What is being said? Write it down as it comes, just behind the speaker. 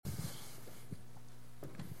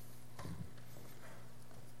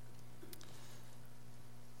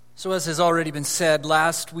So as has already been said,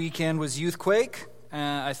 last weekend was Youthquake.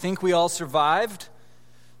 I think we all survived.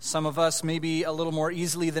 Some of us maybe a little more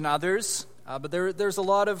easily than others, but there's a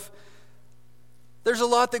lot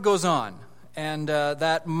that goes on. And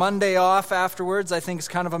that Monday off afterwards, I think, is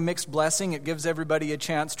kind of a mixed blessing. It gives everybody a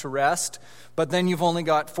chance to rest, but then you've only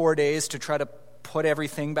got 4 days to try to put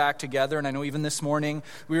everything back together. And I know even this morning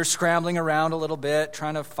we were scrambling around a little bit,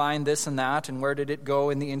 trying to find this and that, and where did it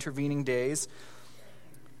go in the intervening days.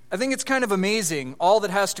 I think it's kind of amazing all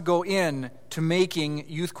that has to go in to making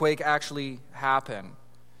Youthquake actually happen.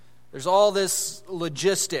 There's all this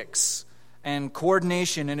logistics and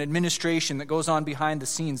coordination and administration that goes on behind the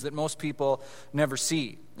scenes that most people never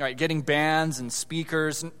see. All right, getting bands and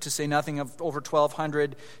speakers, to say nothing of over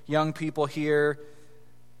 1,200 young people here.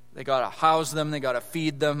 They got to house them, they got to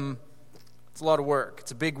feed them. It's a lot of work.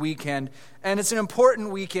 It's a big weekend, and it's an important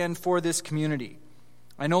weekend for this community.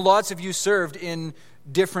 I know lots of you served in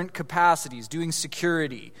different capacities, doing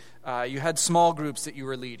security. You had small groups that you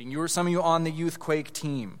were leading. Some of you on the Youthquake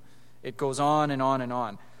team. It goes on and on and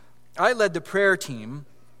on. I led the prayer team,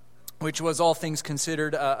 which was, all things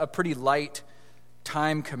considered, a pretty light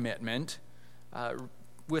time commitment,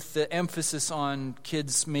 with the emphasis on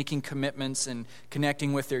kids making commitments and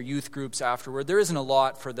connecting with their youth groups afterward. There isn't a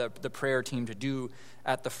lot for the prayer team to do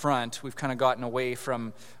at the front. We've kind of gotten away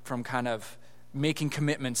from kind of making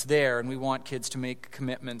commitments there, and we want kids to make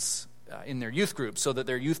commitments in their youth group so that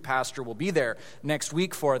their youth pastor will be there next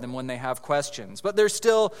week for them when they have questions. But there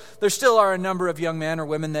still are a number of young men or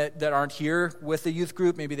women that aren't here with the youth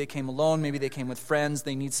group. Maybe they came alone, maybe they came with friends.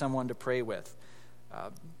 They need someone to pray with.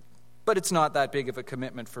 But it's not that big of a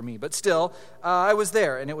commitment for me. But still, I was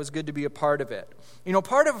there, and it was good to be a part of it. You know,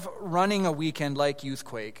 part of running a weekend like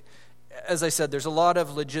Youthquake, as I said, there's a lot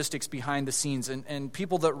of logistics behind the scenes, and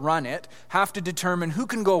people that run it have to determine who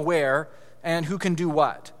can go where and who can do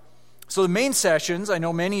what. So the main sessions, I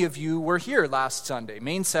know many of you were here last Sunday.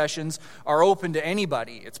 Main sessions are open to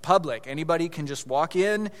anybody. It's public. Anybody can just walk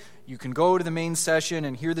in. You can go to the main session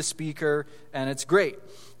and hear the speaker, and it's great.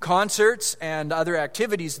 Concerts and other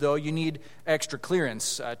activities, though, you need extra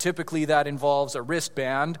clearance. Typically, that involves a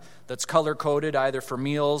wristband that's color-coded either for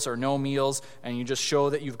meals or no meals, and you just show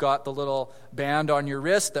that you've got the little band on your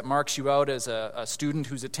wrist that marks you out as a student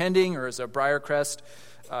who's attending or as a Briarcrest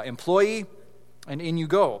employee, and in you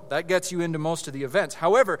go. That gets you into most of the events.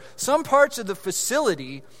 However, some parts of the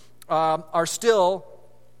facility are still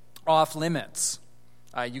off limits.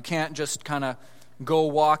 You can't just kind of go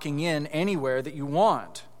walking in anywhere that you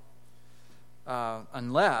want.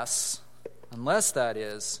 Unless that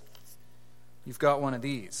is, you've got one of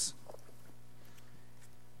these.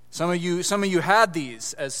 Some of you had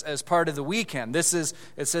these as part of the weekend. It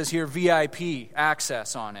says here VIP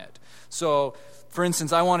access on it. So, for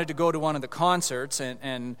instance, I wanted to go to one of the concerts,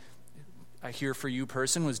 and a Here For You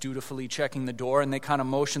person was dutifully checking the door, and they kind of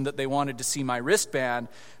motioned that they wanted to see my wristband,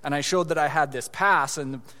 and I showed that I had this pass,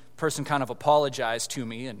 and the person kind of apologized to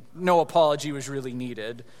me, and no apology was really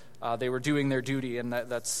needed. They were doing their duty, and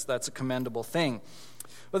that's a commendable thing.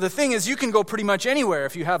 But the thing is, you can go pretty much anywhere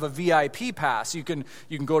if you have a VIP pass. You can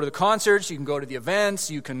go to the concerts, you can go to the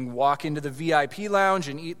events, you can walk into the VIP lounge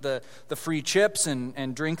and eat the free chips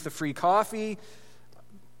and drink the free coffee.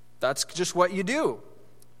 That's just what you do.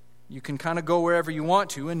 You can kind of go wherever you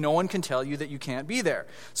want to, and no one can tell you that you can't be there.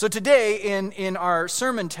 So today, in our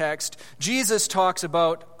sermon text, Jesus talks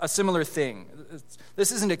about a similar thing.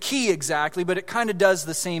 This isn't a key exactly, but it kind of does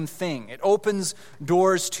the same thing. It opens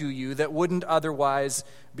doors to you that wouldn't otherwise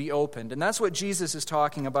be opened. And that's what Jesus is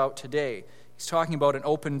talking about today. He's talking about an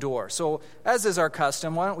open door. So, as is our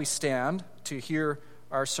custom, why don't we stand to hear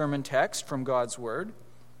our sermon text from God's Word.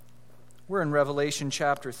 We're in Revelation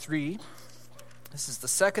chapter 3. This is the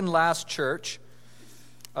second last church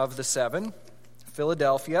of the seven,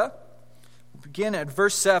 Philadelphia. We'll begin at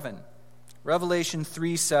verse 7, Revelation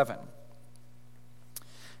 3:7.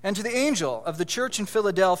 And to the angel of the church in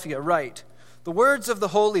Philadelphia write, the words of the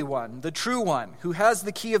Holy One, the true One, who has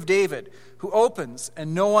the key of David, who opens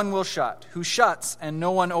and no one will shut, who shuts and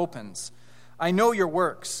no one opens. I know your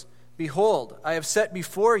works. Behold, I have set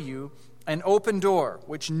before you an open door,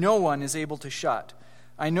 which no one is able to shut.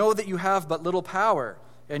 I know that you have but little power,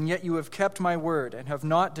 and yet you have kept my word and have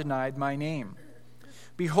not denied my name.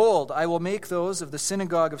 Behold, I will make those of the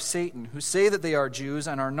synagogue of Satan, who say that they are Jews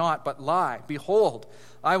and are not, but lie. Behold,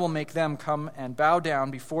 I will make them come and bow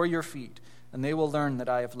down before your feet, and they will learn that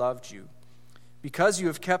I have loved you. Because you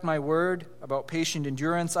have kept my word about patient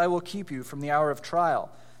endurance, I will keep you from the hour of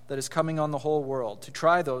trial that is coming on the whole world, to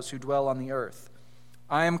try those who dwell on the earth.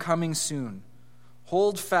 I am coming soon.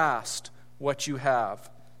 Hold fast what you have,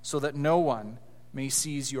 so that no one may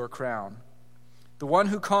seize your crown. The one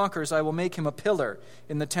who conquers, I will make him a pillar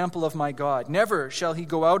in the temple of my God. Never shall he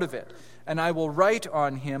go out of it. And I will write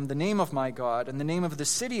on him the name of my God and the name of the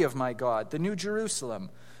city of my God, the New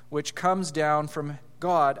Jerusalem, which comes down from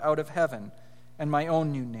God out of heaven, and my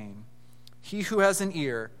own new name. He who has an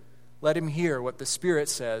ear, let him hear what the Spirit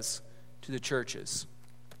says to the churches."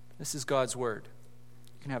 This is God's word.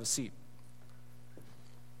 You can have a seat.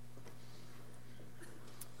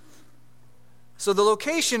 So the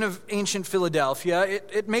location of ancient Philadelphia,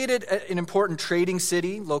 it made it an important trading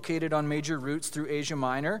city located on major routes through Asia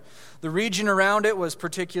Minor. The region around it was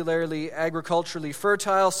particularly agriculturally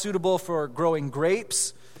fertile, suitable for growing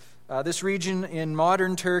grapes. This region in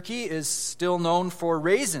modern Turkey is still known for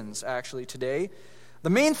raisins, actually, today. The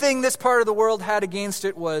main thing this part of the world had against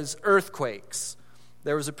it was earthquakes.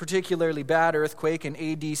 There was a particularly bad earthquake in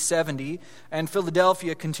AD 70, and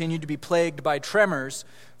Philadelphia continued to be plagued by tremors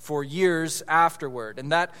for years afterward.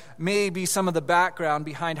 And that may be some of the background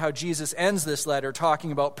behind how Jesus ends this letter,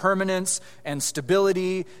 talking about permanence and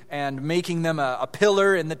stability and making them a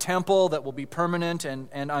pillar in the temple that will be permanent and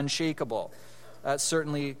unshakable. That's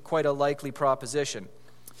certainly quite a likely proposition.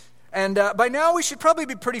 And by now we should probably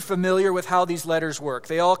be pretty familiar with how these letters work.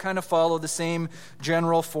 They all kind of follow the same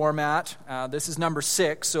general format. This is number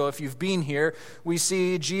 6, so if you've been here, we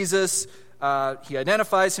see Jesus, he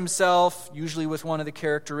identifies himself, usually with one of the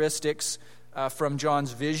characteristics from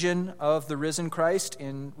John's vision of the risen Christ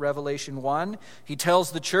in Revelation 1. He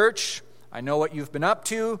tells the church, "I know what you've been up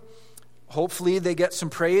to." Hopefully they get some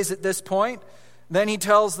praise at this point. Then he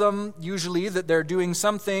tells them, usually, that they're doing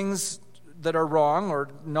some things that are wrong or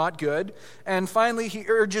not good. And finally, he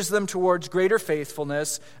urges them towards greater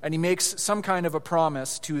faithfulness, and he makes some kind of a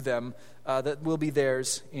promise to them that will be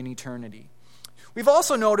theirs in eternity. We've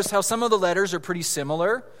also noticed how some of the letters are pretty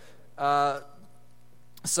similar.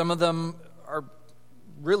 Some of them are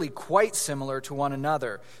really quite similar to one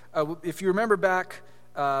another. If you remember back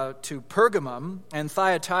to Pergamum and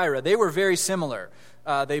Thyatira, they were very similar.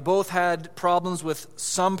 They both had problems with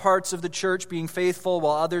some parts of the church being faithful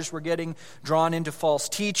while others were getting drawn into false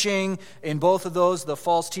teaching. In both of those, the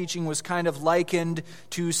false teaching was kind of likened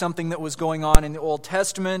to something that was going on in the Old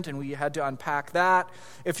Testament, and we had to unpack that.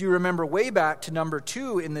 If you remember way back to number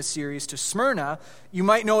 2 in this series, to Smyrna, you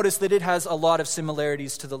might notice that it has a lot of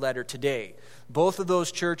similarities to the letter today. Both of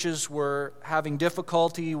those churches were having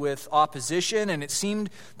difficulty with opposition, and it seemed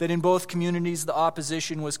that in both communities the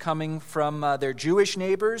opposition was coming from their Jewish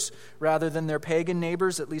neighbors rather than their pagan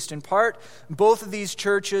neighbors, at least in part. Both of these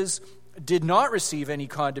churches did not receive any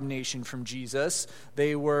condemnation from Jesus.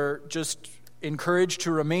 They were just encouraged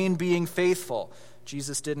to remain being faithful.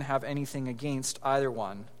 Jesus didn't have anything against either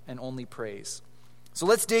one, and only praise. So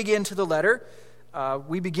let's dig into the letter.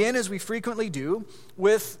 We begin, as we frequently do,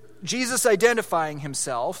 with Jesus identifying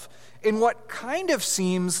himself in what kind of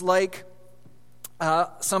seems like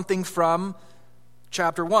something from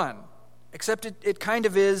chapter 1, except it kind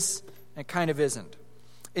of is, and it kind of isn't.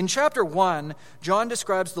 In chapter 1, John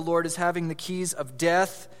describes the Lord as having the keys of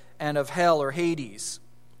death and of hell, or Hades.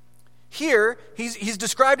 Here, he's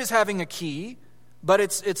described as having a key, but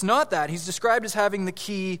it's not that. He's described as having the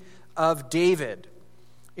key of David.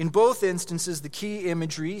 In both instances, the key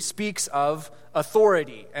imagery speaks of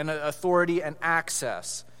authority and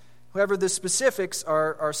access. However, the specifics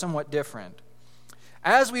are somewhat different.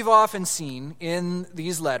 As we've often seen in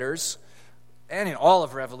these letters, and in all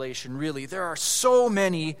of Revelation, really, there are so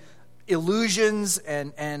many illusions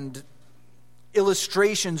and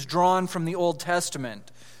illustrations drawn from the Old Testament.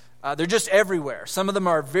 They're just everywhere. Some of them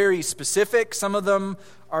are very specific. Some of them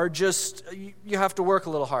are just, you have to work a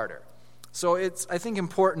little harder. So it's, I think,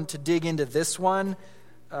 important to dig into this one.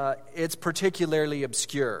 It's particularly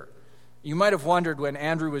obscure. You might have wondered when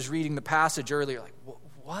Andrew was reading the passage earlier, like,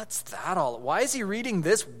 what's that all? Why is he reading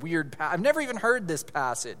this weird passage? I've never even heard this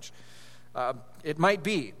passage. It might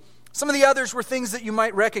be. Some of the others were things that you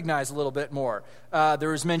might recognize a little bit more. There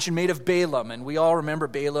was mention made of Balaam, and we all remember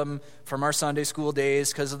Balaam from our Sunday school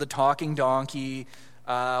days because of the talking donkey.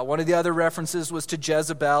 One of the other references was to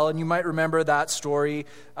Jezebel, and you might remember that story,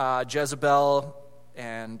 Jezebel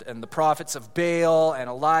and the prophets of Baal and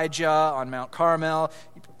Elijah on Mount Carmel.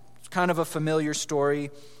 It's kind of a familiar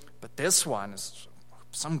story, but this one is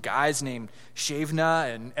some guys named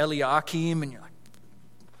Shavna and Eliakim, and you're like,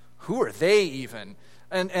 who are they even?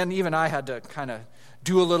 And even I had to kind of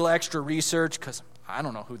do a little extra research because I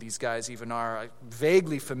don't know who these guys even are. I'm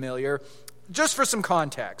vaguely familiar. Just for some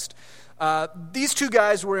context, these two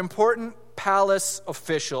guys were important palace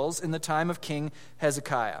officials in the time of King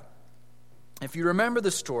Hezekiah. If you remember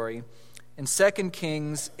the story, in 2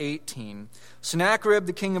 Kings 18. Sennacherib,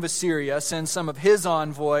 the king of Assyria, sends some of his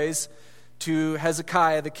envoys to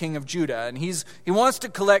Hezekiah, the king of Judah, and he wants to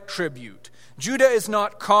collect tribute. Judah is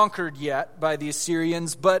not conquered yet by the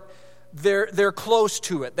Assyrians, but they're close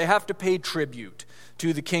to it. They have to pay tribute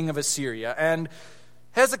to the king of Assyria. And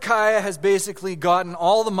Hezekiah has basically gotten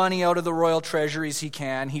all the money out of the royal treasuries he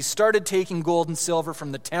can. He started taking gold and silver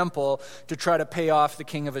from the temple to try to pay off the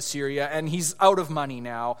king of Assyria, and he's out of money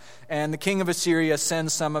now. And the king of Assyria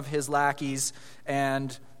sends some of his lackeys,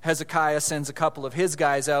 and Hezekiah sends a couple of his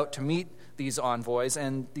guys out to meet these envoys,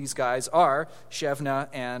 and these guys are Shebna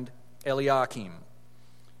and Eliakim,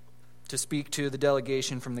 to speak to the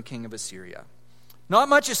delegation from the king of Assyria. Not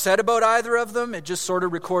much is said about either of them. It just sort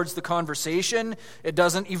of records the conversation. It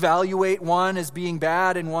doesn't evaluate one as being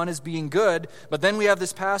bad and one as being good. But then we have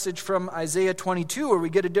this passage from Isaiah 22 where we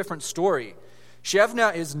get a different story.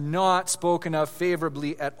 Shebna is not spoken of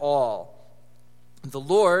favorably at all. The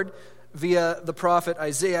Lord, via the prophet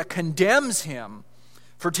Isaiah, condemns him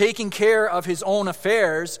for taking care of his own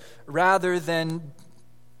affairs rather than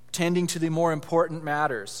tending to the more important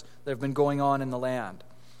matters that have been going on in the land.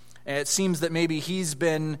 And it seems that maybe he's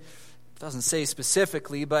been, doesn't say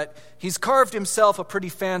specifically, but he's carved himself a pretty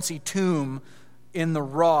fancy tomb in the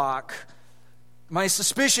rock. My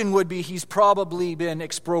suspicion would be he's probably been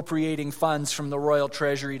expropriating funds from the royal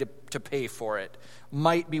treasury to pay for it.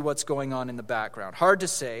 Might be what's going on in the background. Hard to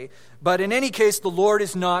say. But in any case, the Lord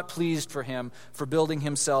is not pleased for him for building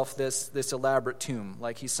himself this elaborate tomb,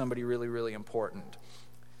 like he's somebody really, really important.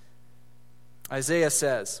 Isaiah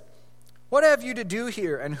says, "What have you to do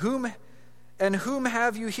here, and whom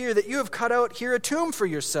have you here that you have cut out here a tomb for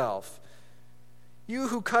yourself? You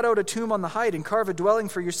who cut out a tomb on the height and carve a dwelling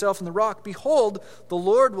for yourself in the rock, behold, the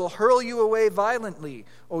Lord will hurl you away violently,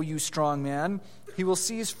 O you strong man. He will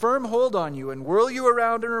seize firm hold on you and whirl you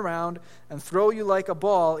around and around and throw you like a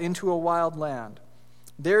ball into a wild land.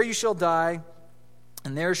 There you shall die,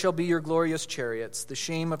 and there shall be your glorious chariots, the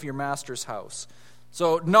shame of your master's house."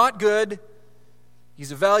 So not good.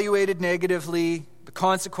 He's evaluated negatively. The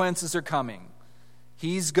consequences are coming.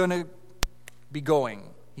 He's going to be going.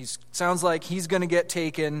 Sounds like he's going to get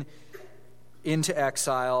taken into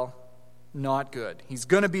exile. Not good. He's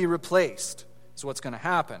going to be replaced, is what's going to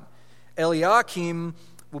happen. Eliakim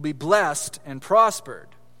will be blessed and prospered.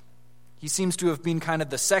 He seems to have been kind of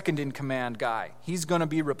the second-in-command guy. He's going to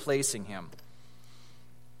be replacing him.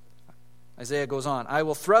 Isaiah goes on, "I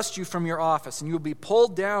will thrust you from your office, and you will be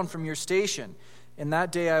pulled down from your station. In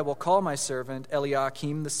that day I will call my servant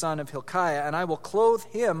Eliakim, the son of Hilkiah, and I will clothe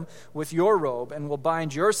him with your robe, and will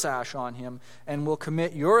bind your sash on him, and will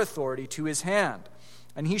commit your authority to his hand.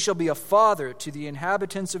 And he shall be a father to the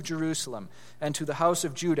inhabitants of Jerusalem, and to the house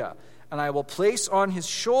of Judah. And I will place on his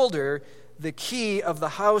shoulder the key of the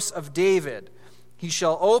house of David. He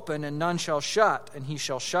shall open, and none shall shut, and he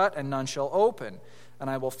shall shut, and none shall open. And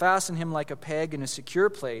I will fasten him like a peg in a secure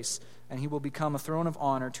place, and he will become a throne of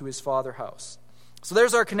honor to his father's house." So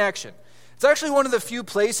there's our connection. It's actually one of the few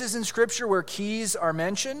places in Scripture where keys are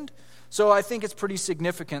mentioned. So I think it's pretty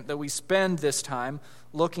significant that we spend this time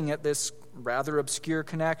looking at this rather obscure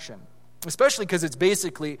connection, especially because it's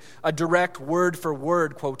basically a direct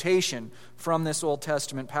word-for-word quotation from this Old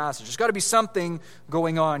Testament passage. There's got to be something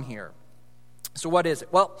going on here. So what is it?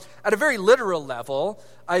 Well, at a very literal level,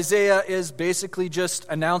 Isaiah is basically just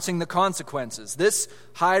announcing the consequences. This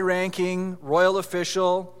high-ranking royal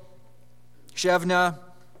official, Shebna,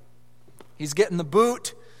 he's getting the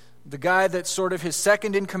boot. The guy that's sort of his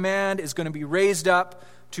second in command is going to be raised up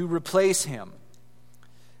to replace him.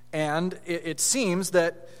 And it seems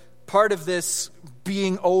that part of this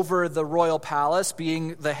being over the royal palace,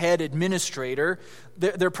 being the head administrator,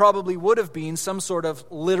 there probably would have been some sort of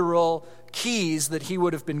literal keys that he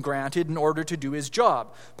would have been granted in order to do his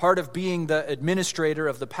job. Part of being the administrator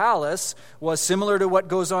of the palace was similar to what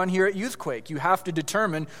goes on here at Youthquake. You have to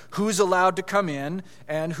determine who's allowed to come in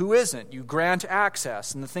and who isn't. You grant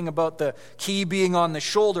access. And the thing about the key being on the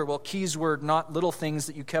shoulder, well, keys were not little things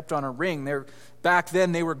that you kept on a ring. Back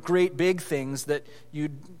then, they were great big things that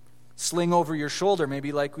you'd sling over your shoulder,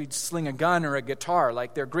 maybe like we'd sling a gun or a guitar.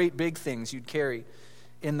 Like they're great big things you'd carry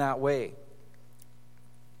in that way.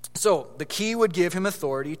 So the key would give him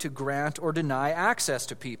authority to grant or deny access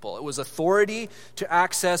to people. It was authority to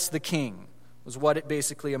access the king, was what it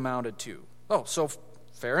basically amounted to. Oh, so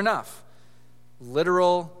fair enough.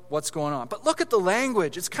 Literal, what's going on? But look at the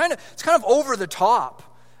language. It's kind of over the top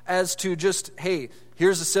as to just, hey,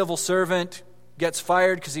 here's a civil servant, gets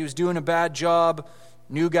fired because he was doing a bad job,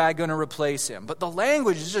 new guy going to replace him. But the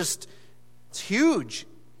language is it's huge.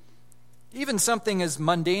 Even something as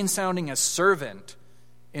mundane sounding as servant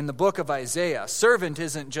in the book of Isaiah. Servant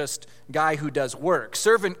isn't just guy who does work.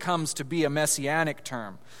 Servant comes to be a messianic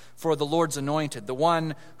term for the Lord's anointed, the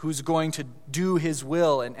one who's going to do his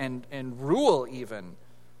will and rule even.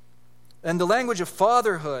 And the language of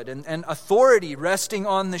fatherhood and authority resting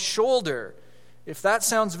on the shoulder. If that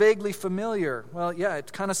sounds vaguely familiar, well, yeah,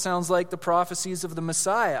 it kind of sounds like the prophecies of the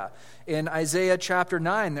Messiah in Isaiah chapter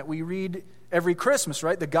 9 that we read every Christmas,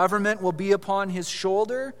 right? The government will be upon his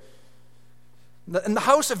shoulder. And the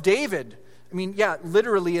house of David, I mean, yeah,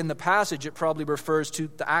 literally in the passage it probably refers to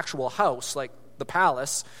the actual house, like the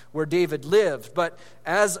palace where David lived. But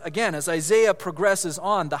as Isaiah progresses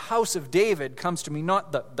on, the house of David comes to me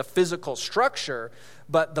not the physical structure,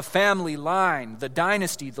 but the family line, the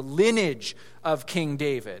dynasty, the lineage of King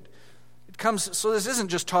David. So this isn't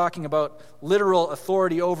just talking about literal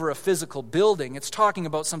authority over a physical building. It's talking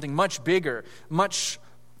about something much bigger, much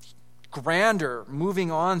grander, moving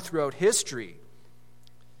on throughout history.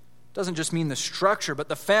 It doesn't just mean the structure, but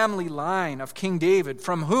the family line of King David,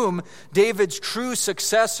 from whom David's true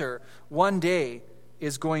successor one day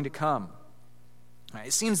is going to come.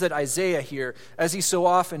 It seems that Isaiah here, as he so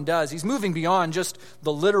often does, he's moving beyond just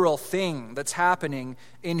the literal thing that's happening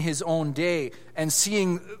in his own day and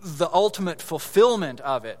seeing the ultimate fulfillment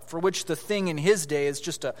of it, for which the thing in his day is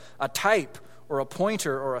just a type or a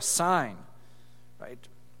pointer or a sign. Right?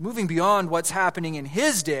 Moving beyond what's happening in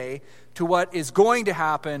his day to what is going to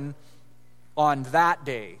happen on that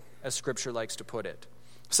day, as Scripture likes to put it.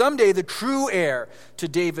 Someday the true heir to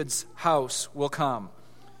David's house will come.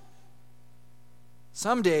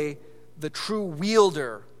 Someday, the true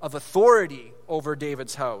wielder of authority over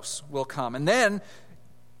David's house will come. And then,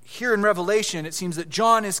 here in Revelation, it seems that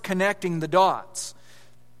John is connecting the dots.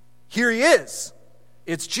 Here he is.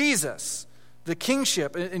 It's Jesus. The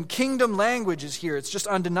kingship and kingdom language is here. It's just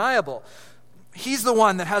undeniable. He's the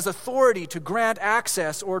one that has authority to grant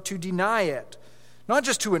access or to deny it. Not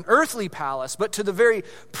just to an earthly palace, but to the very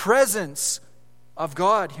presence of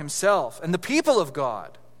God himself and the people of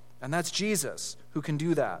God. And that's Jesus who can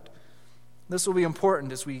do that. This will be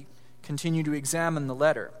important as we continue to examine the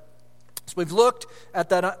letter. So we've looked at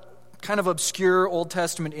that kind of obscure Old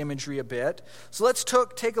Testament imagery a bit. So let's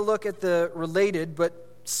take a look at the related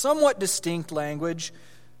but somewhat distinct language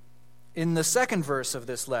in the second verse of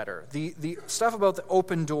this letter. The stuff about the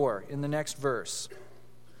open door in the next verse.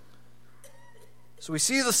 So we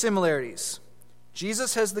see the similarities.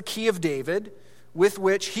 Jesus has the key of David with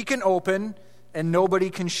which he can open and nobody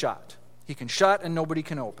can shut. He can shut and nobody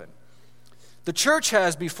can open. The church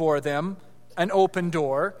has before them an open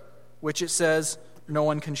door, which it says no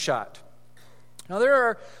one can shut. Now there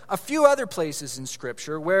are a few other places in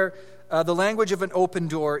Scripture where the language of an open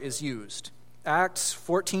door is used. Acts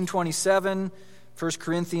 14:27, 1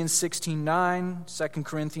 Corinthians 16:9, 2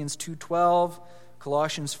 Corinthians 2:12,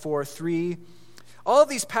 Colossians 4:3. All of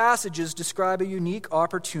these passages describe a unique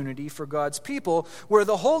opportunity for God's people where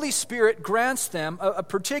the Holy Spirit grants them a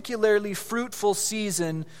particularly fruitful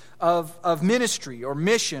season of ministry or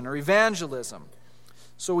mission or evangelism.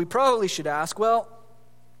 So we probably should ask, well,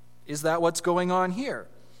 is that what's going on here?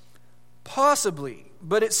 Possibly,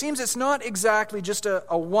 but it seems it's not exactly just a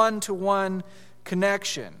one-to-one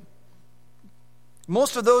connection.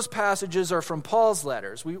 Most of those passages are from Paul's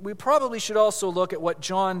letters. We probably should also look at what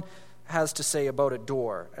John has to say about a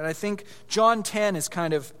door. And I think John 10 is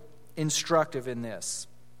kind of instructive in this.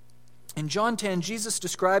 In John 10, Jesus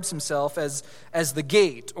describes himself as the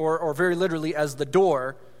gate, or very literally as the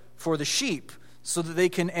door for the sheep, so that they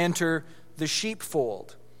can enter the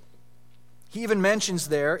sheepfold. He even mentions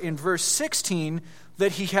there in verse 16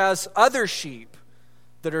 that he has other sheep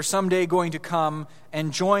that are someday going to come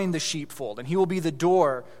and join the sheepfold, and he will be the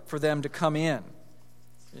door for them to come in.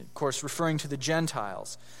 Of course, referring to the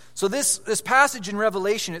Gentiles. So this passage in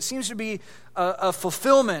Revelation, it seems to be a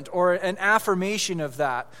fulfillment or an affirmation of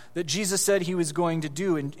that Jesus said he was going to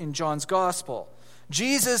do in John's Gospel.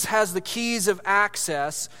 Jesus has the keys of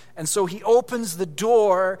access, and so he opens the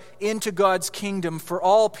door into God's kingdom for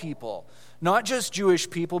all people. Not just Jewish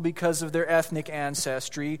people because of their ethnic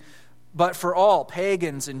ancestry, but for all,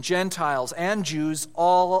 pagans and Gentiles and Jews,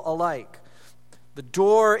 all alike. The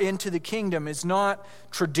door into the kingdom is not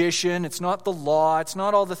tradition, it's not the law, it's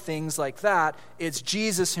not all the things like that. It's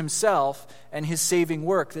Jesus himself and his saving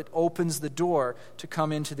work that opens the door to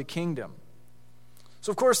come into the kingdom. So,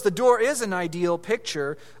 of course, the door is an ideal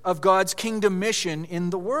picture of God's kingdom mission in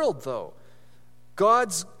the world, though.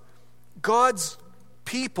 God's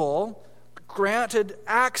people granted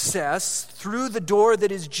access through the door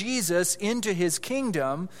that is Jesus into his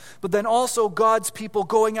kingdom, but then also God's people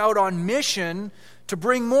going out on mission to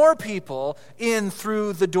bring more people in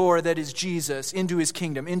through the door that is Jesus, into his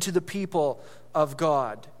kingdom, into the people of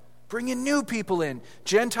God. Bringing new people in,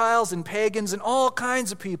 Gentiles and pagans and all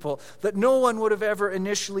kinds of people that no one would have ever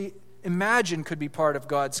initially imagined could be part of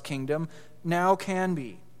God's kingdom, now can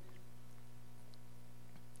be.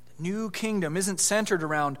 The new kingdom isn't centered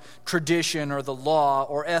around tradition or the law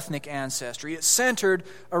or ethnic ancestry. It's centered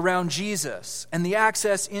around Jesus, and the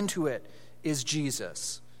access into it is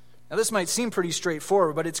Jesus. Now, this might seem pretty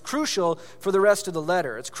straightforward, but it's crucial for the rest of the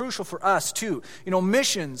letter. It's crucial for us, too.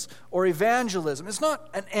 Missions or evangelism, it's not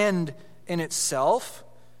an end in itself.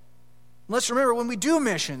 Let's remember, when we do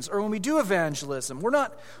missions or when we do evangelism, we're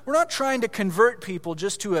not trying to convert people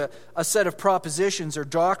just to a set of propositions or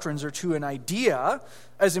doctrines or to an idea,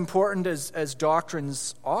 as important as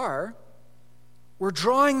doctrines are. We're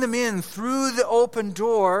drawing them in through the open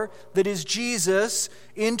door that is Jesus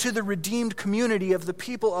into the redeemed community of the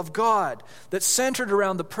people of God that's centered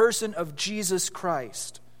around the person of Jesus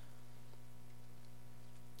Christ.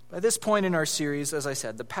 By this point in our series, as I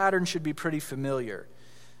said, the pattern should be pretty familiar.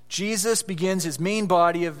 Jesus begins his main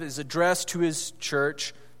body of his address to his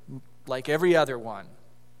church like every other one.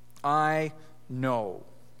 I know.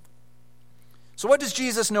 So what does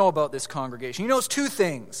Jesus know about this congregation? He knows two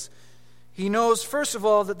things. He knows, first of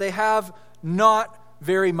all, that they have not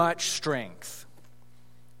very much strength.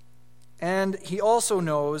 And he also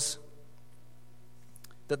knows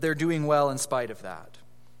that they're doing well in spite of that.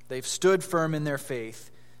 They've stood firm in their faith.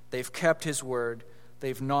 They've kept his word.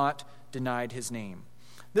 They've not denied his name.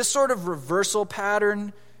 This sort of reversal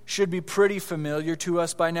pattern should be pretty familiar to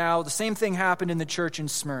us by now. The same thing happened in the church in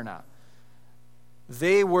Smyrna.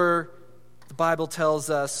 They were, the Bible tells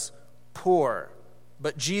us, poor.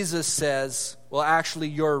 But Jesus says, well, actually,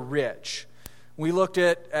 you're rich. We looked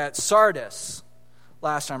at Sardis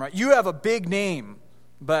last time, right? You have a big name,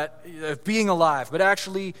 but being alive, but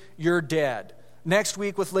actually, you're dead. Next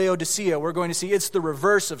week with Laodicea, we're going to see it's the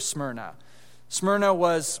reverse of Smyrna. Smyrna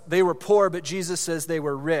they were poor, but Jesus says they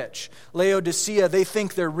were rich. Laodicea, they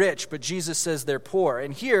think they're rich, but Jesus says they're poor.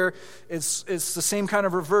 And here, it's the same kind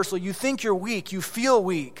of reversal. You think you're weak, you feel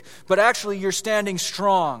weak, but actually, you're standing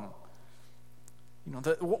strong.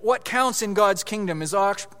 What counts in God's kingdom is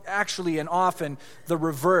actually and often the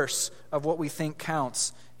reverse of what we think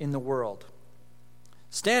counts in the world.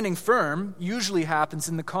 Standing firm usually happens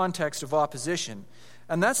in the context of opposition,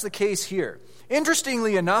 and that's the case here.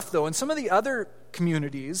 Interestingly enough, though, in some of the other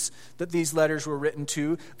communities that these letters were written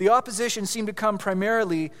to, the opposition seemed to come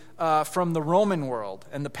primarily from the Roman world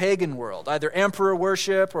and the pagan world, either emperor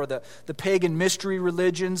worship or the pagan mystery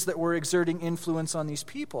religions that were exerting influence on these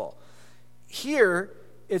people. Here,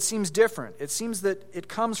 it seems different. It seems that it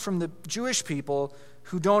comes from the Jewish people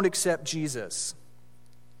who don't accept Jesus.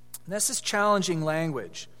 And this is challenging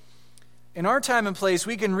language. In our time and place,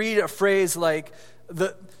 we can read a phrase like,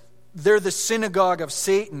 they're the synagogue of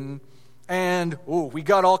Satan, and we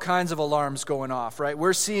got all kinds of alarms going off, right?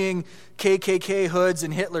 We're seeing KKK hoods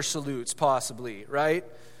and Hitler salutes, possibly, right?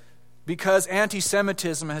 Because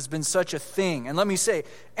anti-Semitism has been such a thing. And let me say,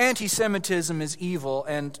 anti-Semitism is evil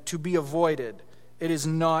and to be avoided. It is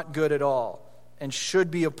not good at all and should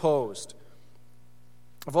be opposed.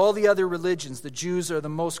 Of all the other religions, the Jews are the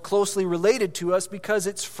most closely related to us because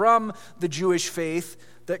it's from the Jewish faith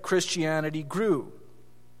that Christianity grew.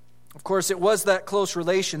 Of course, it was that close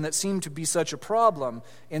relation that seemed to be such a problem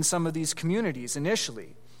in some of these communities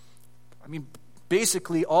initially.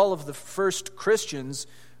 Basically, all of the first Christians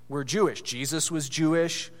were Jewish. Jesus was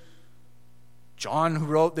Jewish. John, who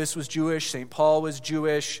wrote this, was Jewish. St. Paul was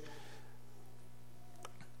Jewish.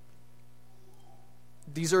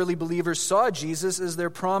 These early believers saw Jesus as their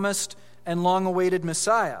promised and long-awaited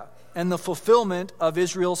Messiah and the fulfillment of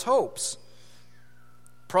Israel's hopes.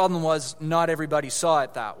 Problem was, not everybody saw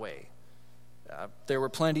it that way. There were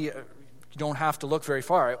plenty, you don't have to look very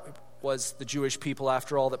far. It was the Jewish people,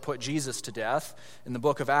 after all, that put Jesus to death. In the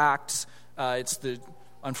book of Acts,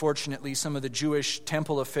 unfortunately, some of the Jewish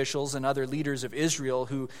temple officials and other leaders of Israel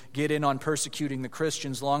who get in on persecuting the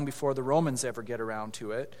Christians long before the Romans ever get around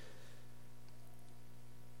to it.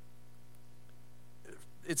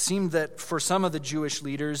 It seemed that for some of the Jewish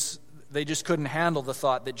leaders, they just couldn't handle the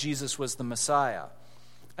thought that Jesus was the Messiah.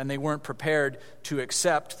 And they weren't prepared to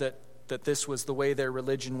accept that this was the way their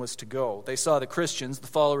religion was to go. They saw the Christians, the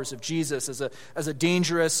followers of Jesus, as a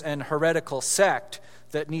dangerous and heretical sect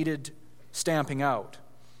that needed stamping out.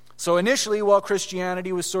 So initially, while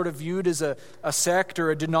Christianity was sort of viewed as a sect or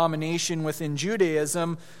a denomination within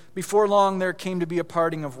Judaism, before long there came to be a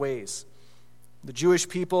parting of ways. The Jewish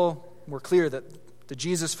people were clear that the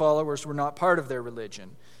Jesus followers were not part of their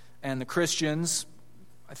religion. And the Christians,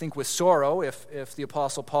 I think with sorrow, if the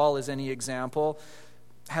Apostle Paul is any example,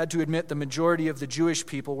 had to admit the majority of the Jewish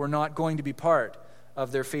people were not going to be part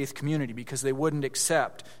of their faith community because they wouldn't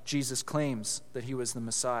accept Jesus' claims that he was the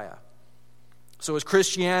Messiah. So as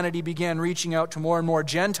Christianity began reaching out to more and more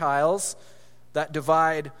Gentiles, that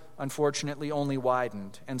divide, unfortunately, only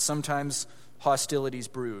widened, and sometimes hostilities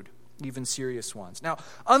brewed, even serious ones. Now,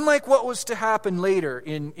 unlike what was to happen later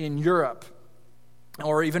in Europe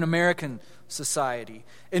or even American society,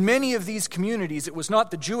 in many of these communities, it was not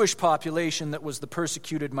the Jewish population that was the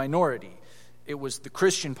persecuted minority. It was the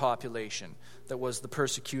Christian population that was the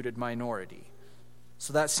persecuted minority.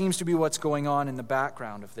 So that seems to be what's going on in the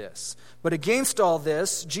background of this. But against all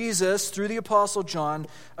this, Jesus, through the Apostle John,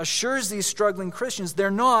 assures these struggling Christians they're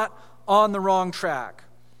not on the wrong track.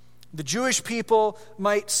 The Jewish people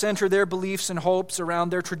might center their beliefs and hopes around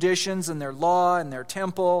their traditions and their law and their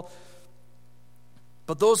temple,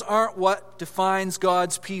 but those aren't what defines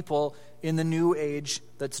God's people in the new age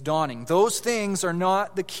that's dawning. Those things are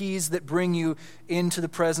not the keys that bring you into the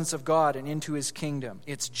presence of God and into his kingdom.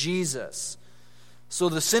 It's Jesus. So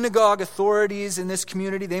the synagogue authorities in this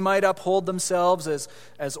community, they might uphold themselves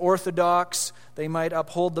as orthodox. They might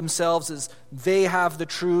uphold themselves as they have the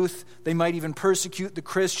truth. They might even persecute the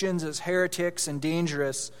Christians as heretics and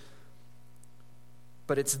dangerous.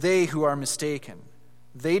 But it's they who are mistaken.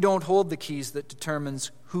 They don't hold the keys that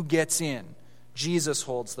determines who gets in. Jesus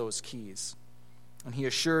holds those keys. And he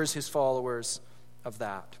assures his followers of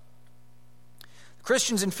that.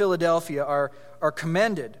 Christians in Philadelphia are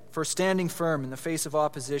commended for standing firm in the face of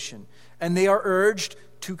opposition, and they are urged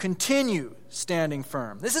to continue standing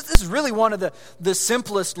firm. This is really one of the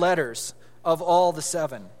simplest letters of all the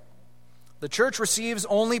 7. The church receives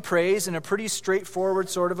only praise in a pretty straightforward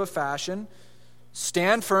sort of a fashion.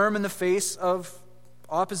 Stand firm in the face of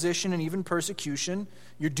opposition and even persecution.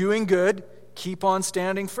 You're doing good. Keep on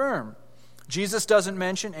standing firm. Jesus doesn't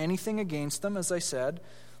mention anything against them, as I said.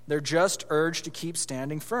 They're just urged to keep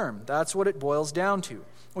standing firm. That's what it boils down to.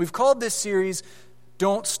 We've called this series,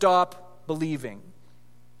 Don't Stop Believing.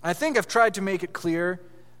 I think I've tried to make it clear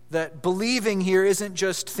that believing here isn't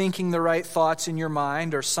just thinking the right thoughts in your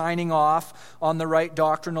mind or signing off on the right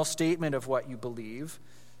doctrinal statement of what you believe.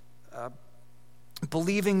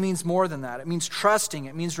 Believing means more than that. It means trusting.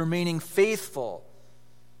 It means remaining faithful.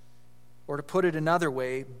 Or to put it another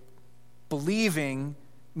way, believing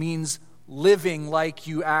means living like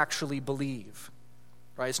you actually believe.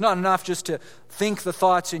 Right? It's not enough just to think the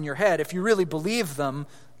thoughts in your head. If you really believe them,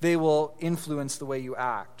 they will influence the way you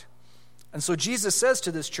act. And so Jesus says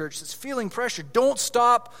to this church that's feeling pressure, don't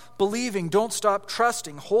stop believing, don't stop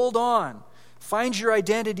trusting, hold on. Find your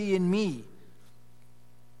identity in me.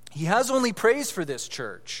 He has only praise for this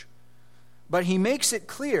church, but he makes it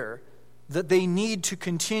clear that they need to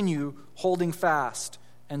continue holding fast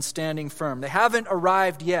and standing firm. They haven't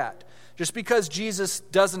arrived yet. Just because Jesus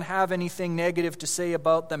doesn't have anything negative to say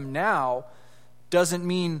about them now doesn't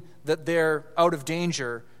mean that they're out of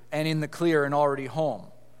danger and in the clear and already home.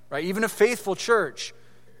 Right? Even a faithful church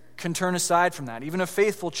can turn aside from that. Even a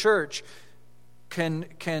faithful church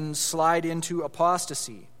can slide into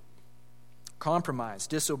apostasy, compromise,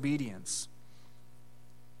 disobedience.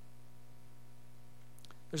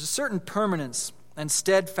 There's a certain permanence and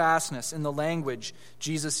steadfastness in the language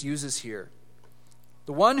Jesus uses here.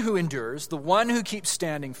 The one who endures, the one who keeps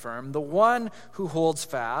standing firm, the one who holds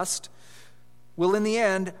fast, will in the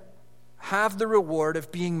end have the reward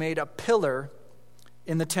of being made a pillar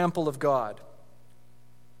in the temple of God.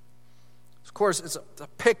 Of course, it's a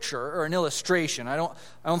picture or an illustration. I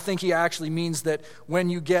don't think he actually means that when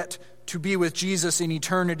you get to be with Jesus in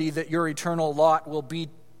eternity, that your eternal lot will be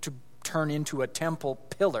to turn into a temple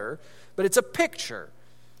pillar. But it's a picture.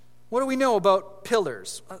 What do we know about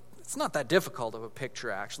pillars? It's not that difficult of a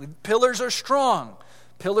picture, actually. Pillars are strong.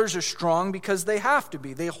 Pillars are strong because they have to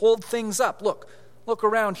be. They hold things up. Look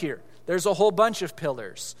around here. There's a whole bunch of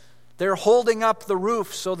pillars. They're holding up the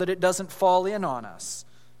roof so that it doesn't fall in on us.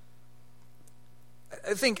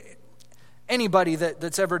 I think anybody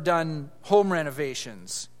that's ever done home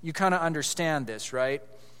renovations, you kind of understand this, right?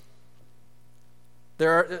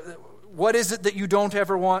 What is it that you don't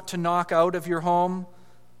ever want to knock out of your home?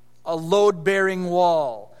 A load-bearing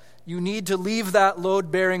wall. You need to leave that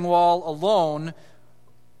load-bearing wall alone,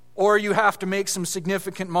 or you have to make some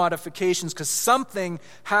significant modifications because something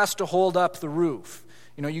has to hold up the roof.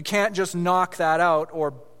 You can't just knock that out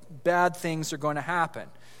or bad things are going to happen.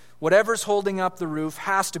 Whatever's holding up the roof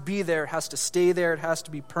has to be there, it has to stay there, it has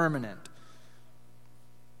to be permanent.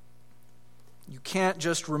 You can't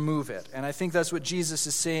just remove it. And I think that's what Jesus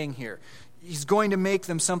is saying here. He's going to make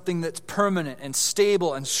them something that's permanent and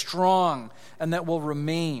stable and strong and that will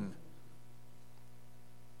remain.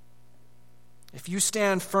 If you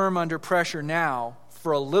stand firm under pressure now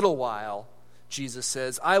for a little while, Jesus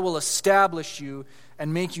says, I will establish you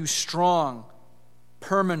and make you strong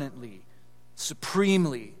permanently,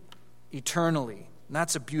 supremely, eternally. And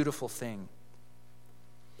that's a beautiful thing.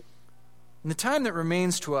 In the time that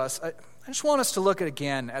remains to us, I just want us to look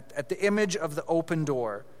again at the image of the open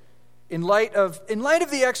door in light of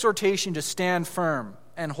the exhortation to stand firm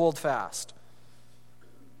and hold fast.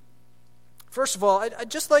 First of all,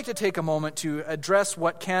 I'd just like to take a moment to address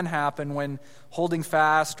what can happen when holding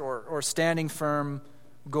fast or standing firm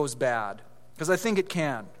goes bad, because I think it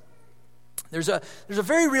can. There's a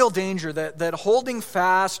very real danger that holding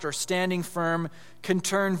fast or standing firm can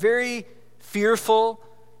turn very fearful,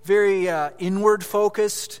 very inward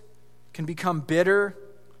focused, can become bitter.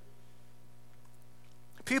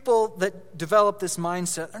 People that develop this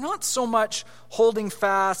mindset are not so much holding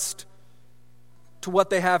fast to what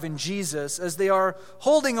they have in Jesus as they are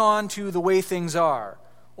holding on to the way things are,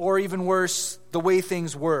 or even worse, the way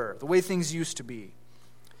things were, the way things used to be.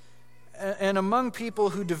 And among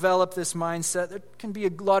people who develop this mindset, there can be a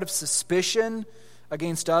lot of suspicion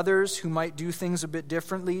against others who might do things a bit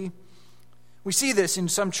differently. We see this in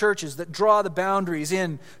some churches that draw the boundaries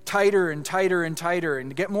in tighter and tighter and tighter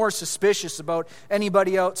and get more suspicious about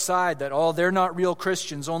anybody outside, that, they're not real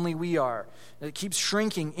Christians, only we are. And it keeps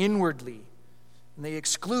shrinking inwardly. And they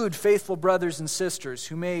exclude faithful brothers and sisters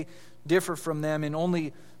who may differ from them in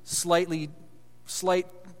only slight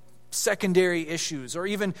secondary issues, or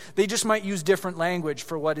even they just might use different language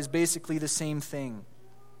for what is basically the same thing.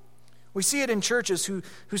 We see it in churches who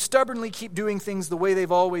stubbornly keep doing things the way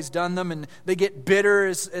they've always done them, and they get bitter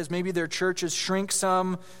as maybe their churches shrink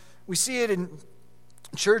some. We see it in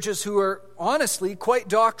churches who are honestly quite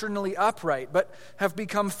doctrinally upright, but have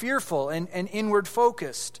become fearful and inward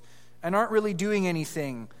focused and aren't really doing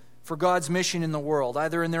anything for God's mission in the world,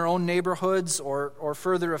 either in their own neighborhoods or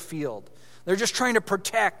further afield. They're just trying to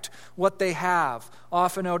protect what they have,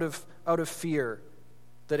 often out of fear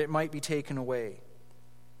that it might be taken away.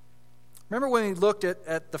 Remember when we looked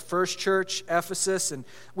at the first church, Ephesus, and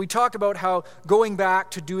we talked about how going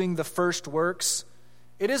back to doing the first works,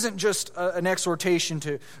 it isn't just an exhortation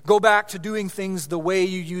to go back to doing things the way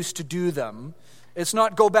you used to do them. It's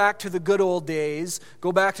not go back to the good old days,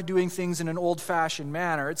 go back to doing things in an old-fashioned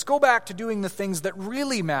manner. It's go back to doing the things that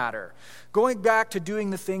really matter, going back to doing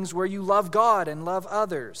the things where you love God and love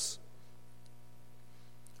others.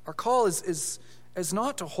 Our call is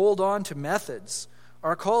not to hold on to methods.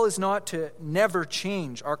 Our call is not to never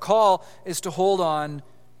change. Our call is to hold on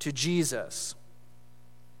to Jesus.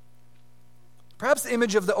 Perhaps the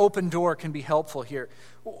image of the open door can be helpful here.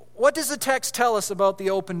 What does the text tell us about the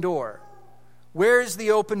open door? Where is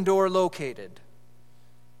the open door located?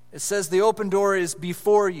 It says the open door is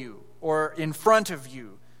before you or in front of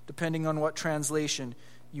you, depending on what translation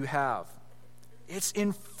you have. It's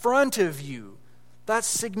in front of you. That's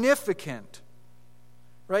significant.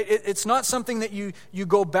 Right? It's not something that you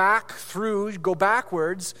go back through, go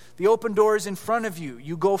backwards. The open door is in front of you.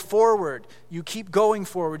 You go forward. You keep going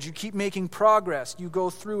forward. You keep making progress. You go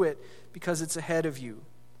through it because it's ahead of you.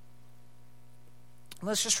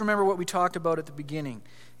 Let's just remember what we talked about at the beginning.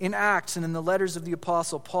 In Acts and in the letters of the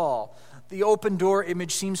Apostle Paul, the open door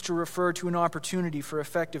image seems to refer to an opportunity for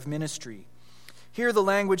effective ministry. Here, the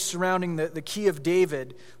language surrounding the key of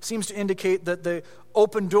David seems to indicate that the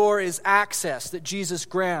open door is access that Jesus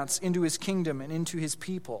grants into his kingdom and into his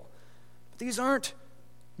people. But these aren't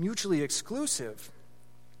mutually exclusive.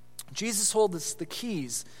 Jesus holds us the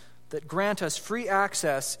keys that grant us free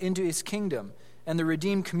access into his kingdom and the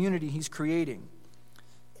redeemed community he's creating.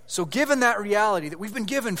 So given that reality, that we've been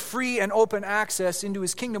given free and open access into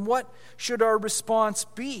his kingdom, what should our response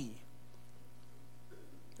be?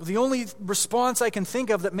 The only response I can think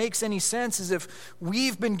of that makes any sense is if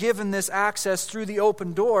we've been given this access through the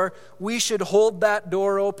open door, we should hold that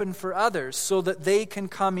door open for others so that they can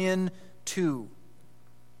come in too.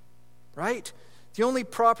 Right? The only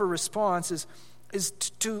proper response is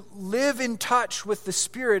to live in touch with the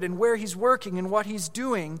Spirit and where he's working and what he's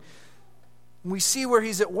doing. We see where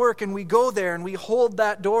he's at work and we go there and we hold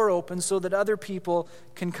that door open so that other people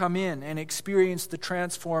can come in and experience the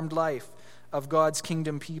transformed life of God's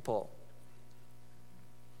kingdom people.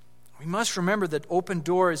 We must remember that open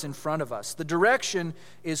door is in front of us. The direction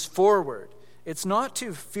is forward. It's not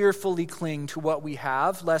to fearfully cling to what we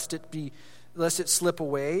have, lest it slip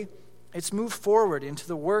away. It's move forward into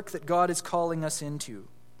the work that God is calling us into.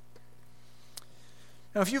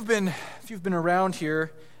 Now, if you've been around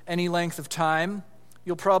here any length of time,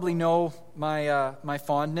 You'll probably know my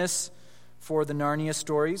fondness for the Narnia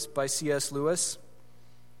stories by C.S. Lewis.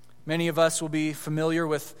 Many of us will be familiar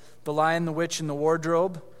with The Lion, the Witch, and the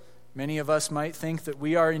Wardrobe. Many of us might think that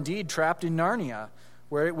we are indeed trapped in Narnia,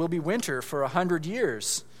 where it will be winter for 100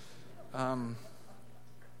 years.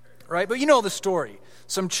 Right? But you know the story.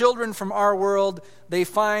 Some children from our world, they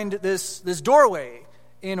find this doorway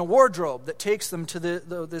in a wardrobe that takes them to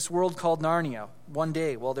this world called Narnia one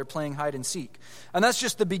day while they're playing hide and seek. And that's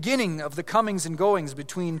just the beginning of the comings and goings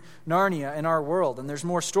between Narnia and our world, and there's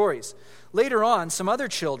more stories. Later on, some other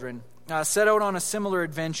children set out on a similar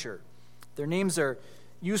adventure. Their names are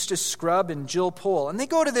Eustace Scrubb and Jill Pole, and they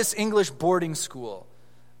go to this English boarding school,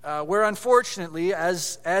 where unfortunately,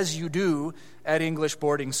 as you do at English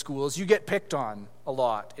boarding schools, you get picked on a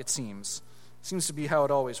lot, it seems. Seems to be how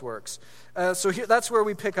it always works. So here, that's where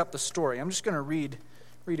we pick up the story. I'm just going to read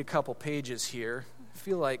a couple pages here. I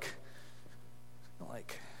feel like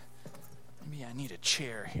maybe I need a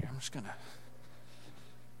chair here. I'm just going to...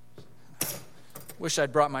 Wish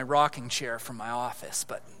I'd brought my rocking chair from my office,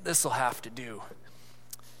 but this will have to do.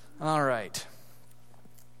 All right.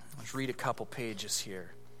 Let's read a couple pages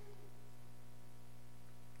here.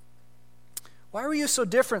 "Why were you so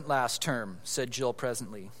different last term?" said Jill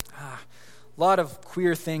presently. "A lot of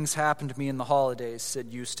queer things happened to me in the holidays,"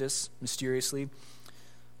 said Eustace mysteriously.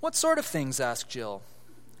 "What sort of things?" asked Jill.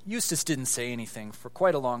 Eustace didn't say anything for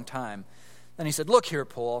quite a long time. Then he said, "Look here,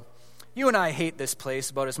 Pole. You and I hate this place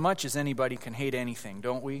about as much as anybody can hate anything,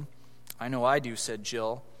 don't we?" "I know I do," said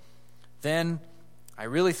Jill. "Then I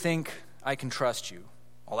really think I can trust you."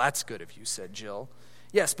 "Well, that's good of you," said Jill.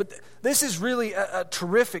 "Yes, but this is really a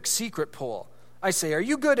terrific secret, Pole. I say, are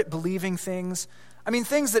you good at believing things? I mean,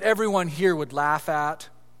 things that everyone here would laugh at."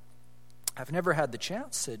 "I've never had the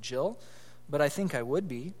chance," said Jill, "but I think I would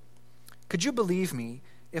be. Could you believe me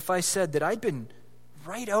if I said that I'd been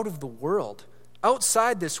right out of the world,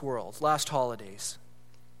 outside this world, last holidays?"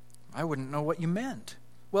 "I wouldn't know what you meant."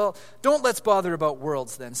 "Well, don't let's bother about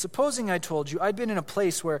worlds then. Supposing I told you I'd been in a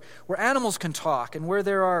place where animals can talk and where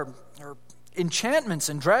there are enchantments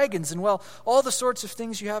and dragons and, well, all the sorts of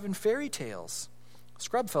things you have in fairy tales."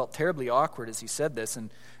 Scrubb felt terribly awkward as he said this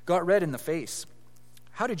and got red in the face.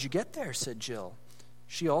 "How did you get there?" said Jill.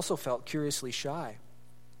 She also felt curiously shy.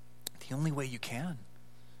 "The only way you can.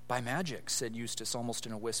 By magic," said Eustace almost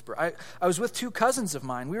in a whisper. I was with two cousins of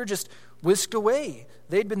mine. We were just whisked away.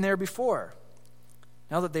 They'd been there before."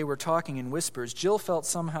 Now that they were talking in whispers, Jill felt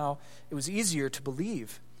somehow it was easier to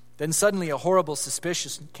believe. Then suddenly a horrible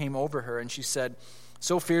suspicion came over her, and she said,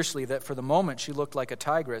 so fiercely that for the moment she looked like a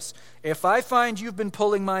tigress, "If I find you've been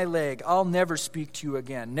pulling my leg, I'll never speak to you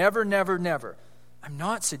again. Never, never, never." "I'm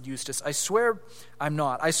not," said Eustace. "I swear I'm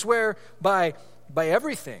not. I swear by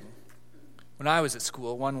everything." When I was at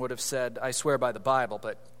school, one would have said, "I swear by the Bible,"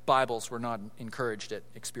 but Bibles were not encouraged at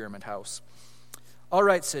Experiment House. "All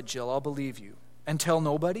right," said Jill, "I'll believe you. And tell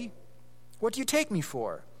nobody? What do you take me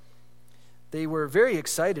for?" They were very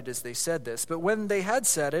excited as they said this, but when they had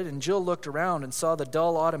said it and Jill looked around and saw the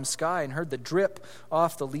dull autumn sky and heard the drip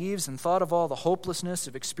off the leaves and thought of all the hopelessness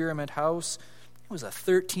of Experiment House, it was a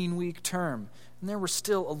 13-week term, and there were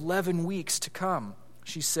still 11 weeks to come.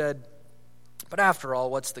 She said, "But after all,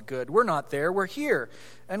 what's the good? We're not there, we're here,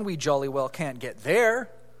 and we jolly well can't get there.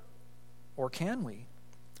 Or can we?"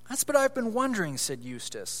 "That's what I've been wondering," said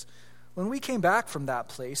Eustace. "When we came back from that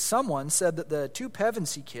place, someone said that the two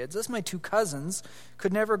Pevensey kids, that's my two cousins,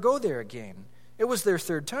 could never go there again. It was their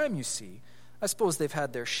third time, you see. I suppose they've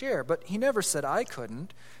had their share, but he never said I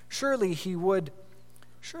couldn't. Surely he would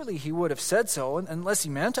have said so, unless he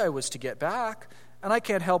meant I was to get back. And I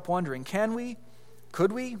can't help wondering, can we?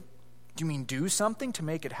 Could we? Do you mean do something to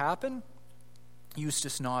make it happen?"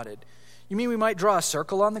 Eustace nodded. "You mean we might draw a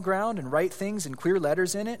circle on the ground and write things in queer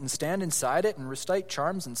letters in it and stand inside it and recite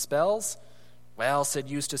charms and spells?" "Well," said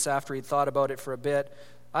Eustace after he'd thought about it for a bit,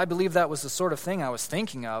 "I believe that was the sort of thing I was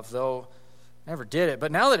thinking of, though I never did it.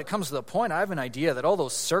 But now that it comes to the point, I have an idea that all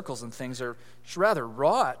those circles and things are just rather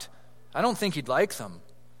rot. I don't think he'd like them.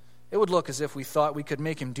 It would look as if we thought we could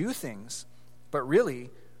make him do things. But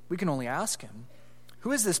really, we can only ask him.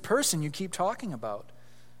 Who is this person you keep talking about?"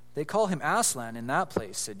 "They call him Aslan in that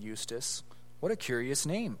place," said Eustace. "What a curious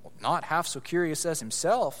name." "Not half so curious as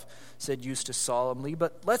himself," said Eustace solemnly.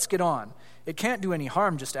 "But let's get on. It can't do any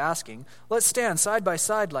harm just asking. Let's stand side by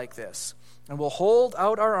side like this, and we'll hold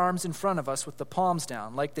out our arms in front of us with the palms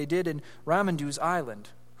down, like they did in Ramandou's island."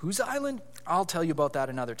 "Whose island?" "I'll tell you about that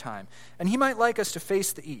another time. And he might like us to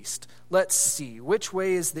face the east. Let's see, which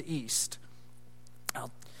way is the east?"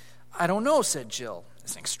 "I don't know," said Jill.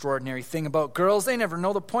 "It's an extraordinary thing about girls. They never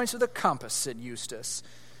know the points of the compass," said Eustace.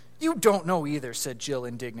 "You don't know either," said Jill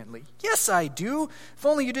indignantly. "Yes, I do. If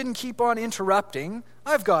only you didn't keep on interrupting.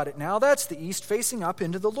 I've got it now. That's the east facing up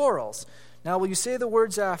into the Laurels. Now will you say the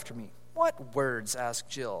words after me?" "What words?" asked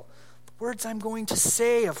Jill. "The words I'm going to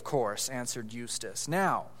say, of course," answered Eustace.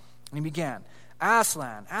 "Now," and he began,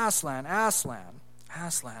 "Aslan, Aslan, Aslan."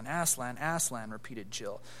 "Aslan, Aslan, Aslan," repeated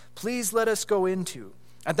Jill. "Please let us go into."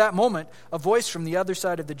 At that moment, a voice from the other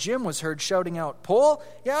side of the gym was heard shouting out, "Pole?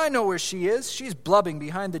 Yeah, I know where she is. She's blubbing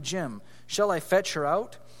behind the gym. Shall I fetch her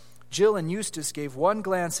out?" Jill and Eustace gave one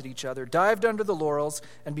glance at each other, dived under the laurels,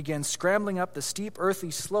 and began scrambling up the steep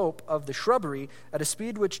earthy slope of the shrubbery at a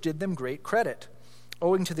speed which did them great credit.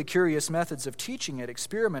 Owing to the curious methods of teaching at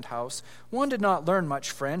Experiment House, one did not learn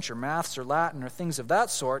much French or maths or Latin or things of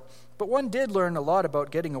that sort, but one did learn a lot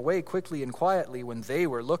about getting away quickly and quietly when they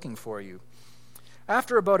were looking for you.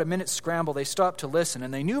 After about a minute's scramble, they stopped to listen,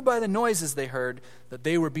 and they knew by the noises they heard that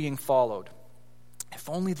they were being followed. "If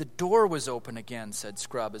only the door was open again," said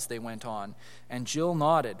Scrub as they went on, and Jill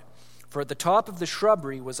nodded. For at the top of the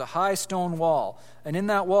shrubbery was a high stone wall, and in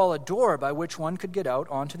that wall a door by which one could get out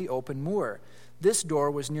onto the open moor. This door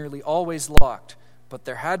was nearly always locked, but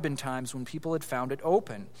there had been times when people had found it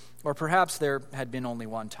open, or perhaps there had been only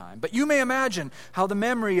one time. But you may imagine how the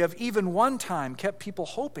memory of even one time kept people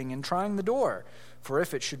hoping and trying the door. For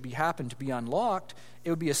if it should happen to be unlocked,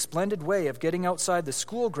 it would be a splendid way of getting outside the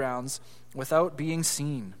school grounds without being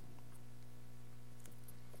seen.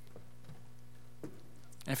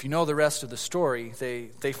 And if you know the rest of the story,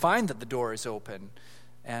 they find that the door is open,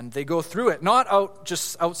 and they go through it, not out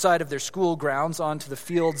just outside of their school grounds, onto the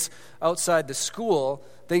fields outside the school.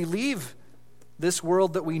 They leave this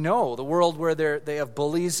world that we know, the world where they have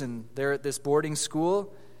bullies and they're at this boarding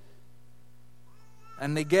school.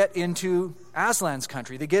 And they get into Aslan's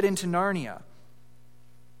country. They get into Narnia.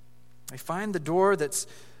 They find the door that's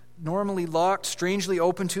normally locked, strangely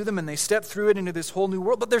open to them, and they step through it into this whole new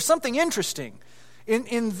world. But there's something interesting.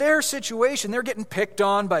 In their situation, they're getting picked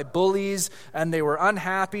on by bullies, and they were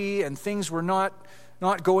unhappy, and things were not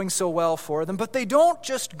going so well for them. But they don't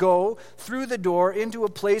just go through the door into a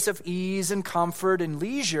place of ease and comfort and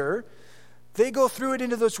leisure. They go through it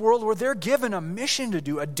into this world where they're given a mission to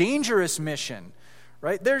do, a dangerous mission.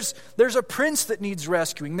 Right? There's a prince that needs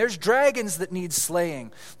rescuing. There's dragons that need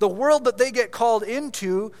slaying. The world that they get called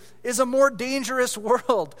into is a more dangerous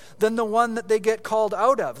world than the one that they get called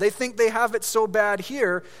out of. They think they have it so bad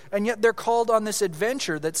here, and yet they're called on this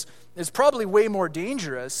adventure is probably way more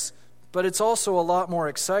dangerous, but it's also a lot more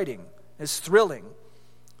exciting. It's thrilling.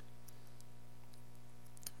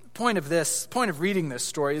 The point of reading this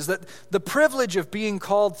story is that the privilege of being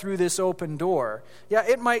called through this open door,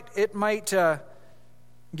 it might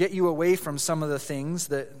get you away from some of the things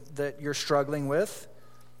that you're struggling with.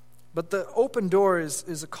 But the open door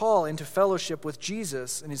is a call into fellowship with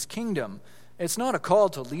Jesus and his kingdom. It's not a call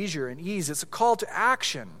to leisure and ease. It's a call to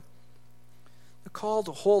action. The call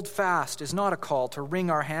to hold fast is not a call to wring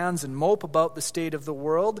our hands and mope about the state of the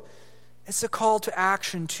world. It's a call to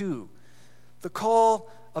action too. The call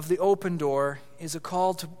of the open door is a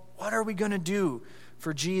call to what are we going to do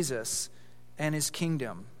for Jesus and his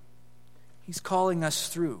kingdom. He's calling us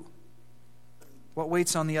through. What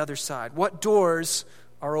waits on the other side? What doors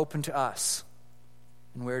are open to us?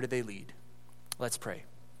 And where do they lead? Let's pray.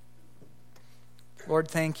 Lord,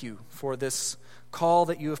 thank you for this call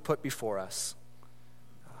that you have put before us.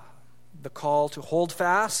 The call to hold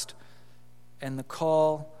fast and the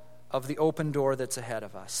call of the open door that's ahead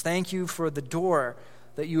of us. Thank you for the door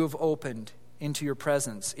that you have opened into your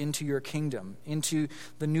presence, into your kingdom, into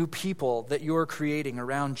the new people that you're creating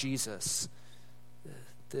around Jesus.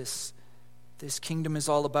 This kingdom is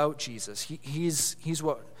all about Jesus. He's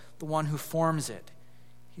the one who forms it.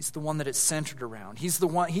 He's the one that it's centered around. He's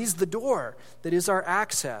the door that is our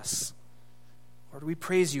access. Lord, we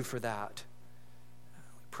praise you for that.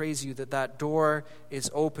 We praise you that door is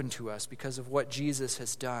open to us because of what Jesus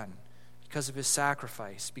has done, because of his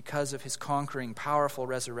sacrifice, because of his conquering, powerful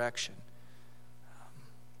resurrection.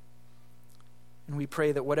 And we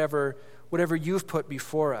pray that whatever you've put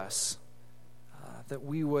before us, that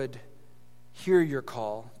we would hear your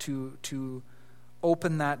call to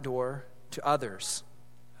open that door to others,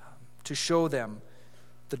 to show them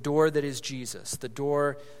the door that is Jesus, the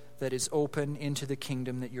door that is open into the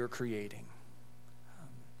kingdom that you're creating.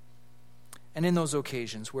 And in those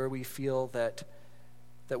occasions where we feel that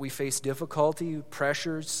we face difficulty,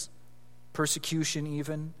 pressures, persecution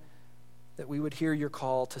even, that we would hear your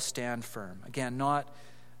call to stand firm. Again, not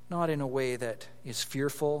in a way that is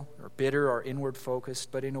fearful or bitter or inward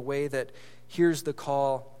focused, but in a way that hears the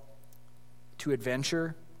call to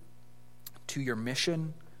adventure, to your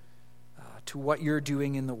mission, to what you're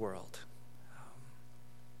doing in the world.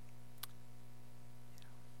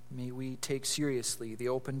 May we take seriously the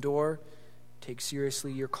open door, take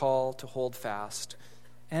seriously your call to hold fast,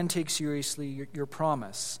 and take seriously your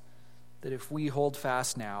promise that if we hold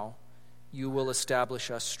fast now, you will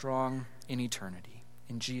establish us strong in eternity.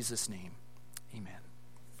 In Jesus' name, amen.